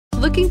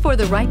Looking for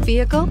the right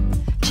vehicle?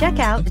 Check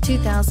out the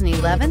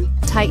 2011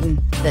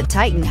 Titan. The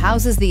Titan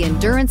houses the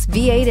Endurance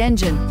V8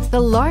 engine, the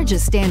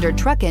largest standard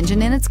truck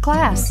engine in its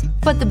class.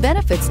 But the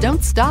benefits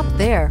don't stop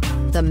there.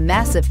 The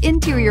massive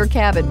interior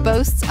cabin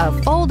boasts a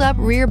fold-up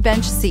rear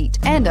bench seat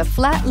and a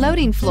flat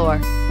loading floor.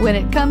 When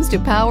it comes to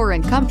power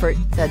and comfort,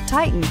 the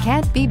Titan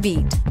can't be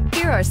beat.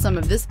 Here are some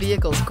of this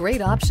vehicle's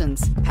great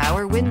options: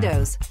 power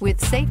windows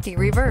with safety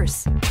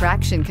reverse,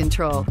 traction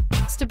control,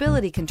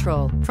 stability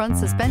control, front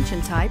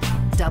suspension type,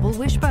 double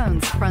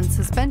wishbones, front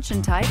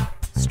suspension type,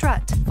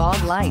 strut,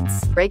 fog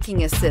lights,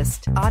 braking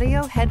assist,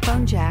 audio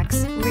headphone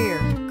jacks, rear,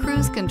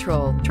 cruise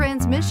control,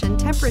 transmission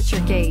temperature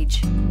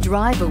gauge.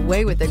 Drive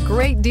away with a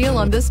great deal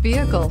on this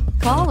vehicle.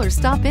 Call or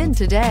stop in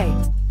today.